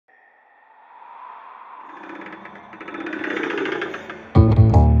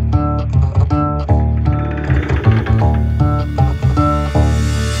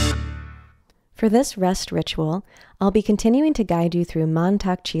For this rest ritual, I'll be continuing to guide you through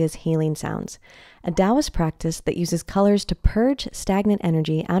Mantak Chia's healing sounds, a Taoist practice that uses colors to purge stagnant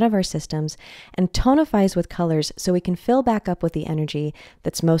energy out of our systems and tonifies with colors so we can fill back up with the energy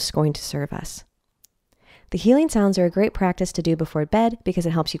that's most going to serve us. The healing sounds are a great practice to do before bed because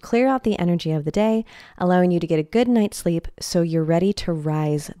it helps you clear out the energy of the day, allowing you to get a good night's sleep so you're ready to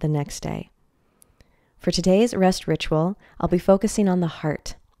rise the next day. For today's rest ritual, I'll be focusing on the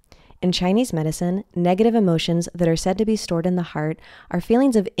heart. In Chinese medicine, negative emotions that are said to be stored in the heart are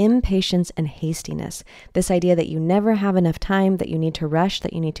feelings of impatience and hastiness. This idea that you never have enough time, that you need to rush,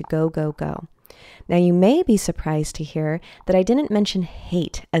 that you need to go, go, go. Now, you may be surprised to hear that I didn't mention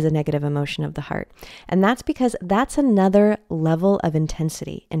hate as a negative emotion of the heart. And that's because that's another level of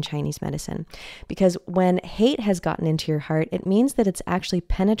intensity in Chinese medicine. Because when hate has gotten into your heart, it means that it's actually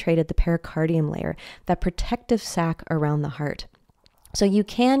penetrated the pericardium layer, that protective sac around the heart. So you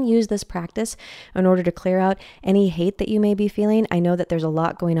can use this practice in order to clear out any hate that you may be feeling. I know that there's a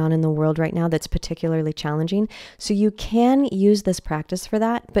lot going on in the world right now that's particularly challenging. So you can use this practice for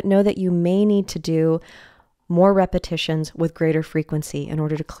that, but know that you may need to do more repetitions with greater frequency in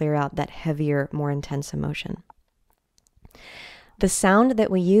order to clear out that heavier, more intense emotion. The sound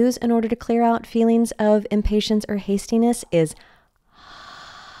that we use in order to clear out feelings of impatience or hastiness is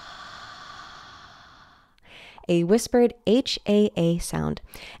a whispered HAA sound.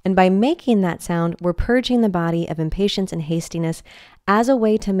 And by making that sound, we're purging the body of impatience and hastiness as a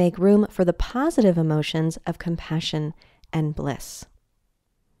way to make room for the positive emotions of compassion and bliss.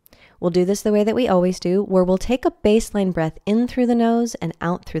 We'll do this the way that we always do, where we'll take a baseline breath in through the nose and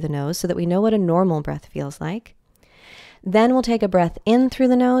out through the nose so that we know what a normal breath feels like. Then we'll take a breath in through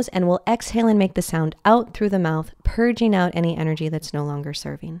the nose and we'll exhale and make the sound out through the mouth, purging out any energy that's no longer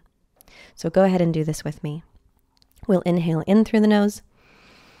serving. So go ahead and do this with me. We'll inhale in through the nose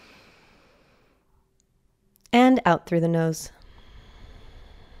and out through the nose.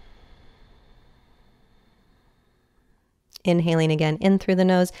 Inhaling again in through the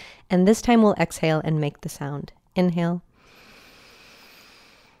nose, and this time we'll exhale and make the sound. Inhale.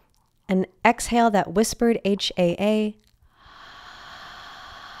 And exhale that whispered HAA.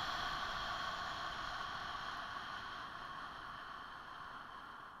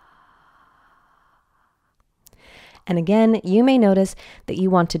 And again, you may notice that you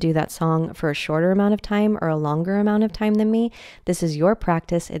want to do that song for a shorter amount of time or a longer amount of time than me. This is your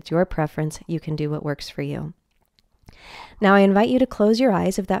practice. It's your preference. You can do what works for you. Now, I invite you to close your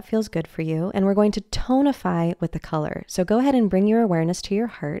eyes if that feels good for you, and we're going to tonify with the color. So go ahead and bring your awareness to your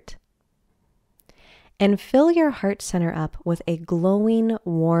heart and fill your heart center up with a glowing,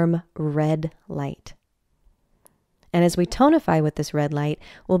 warm red light. And as we tonify with this red light,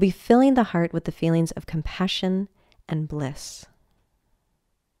 we'll be filling the heart with the feelings of compassion and bliss.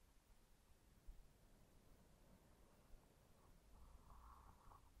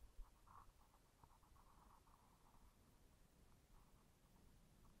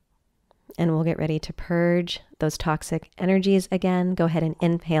 And we'll get ready to purge those toxic energies again. Go ahead and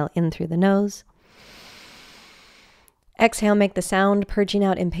inhale in through the nose. Exhale, make the sound, purging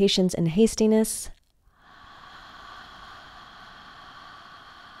out impatience and hastiness.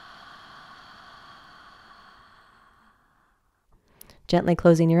 Gently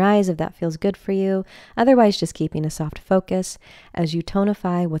closing your eyes if that feels good for you. Otherwise, just keeping a soft focus as you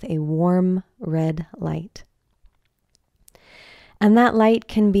tonify with a warm red light. And that light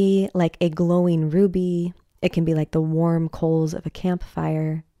can be like a glowing ruby. It can be like the warm coals of a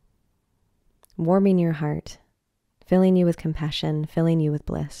campfire, warming your heart, filling you with compassion, filling you with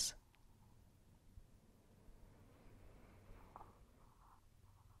bliss.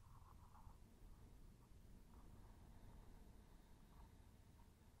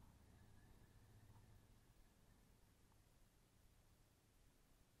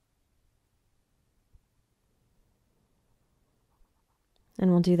 And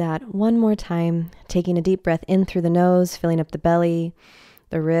we'll do that one more time, taking a deep breath in through the nose, filling up the belly,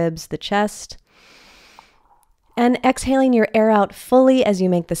 the ribs, the chest, and exhaling your air out fully as you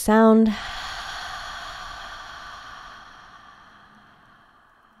make the sound.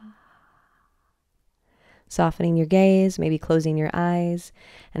 Softening your gaze, maybe closing your eyes,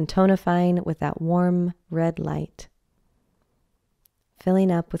 and tonifying with that warm red light.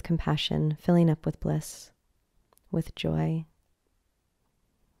 Filling up with compassion, filling up with bliss, with joy.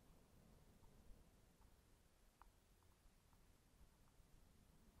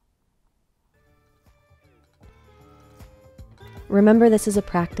 Remember, this is a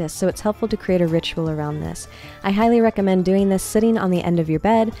practice, so it's helpful to create a ritual around this. I highly recommend doing this sitting on the end of your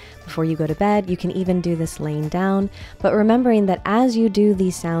bed before you go to bed. You can even do this laying down, but remembering that as you do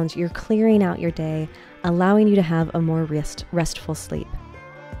these sounds, you're clearing out your day, allowing you to have a more restful sleep.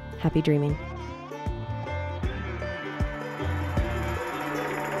 Happy dreaming.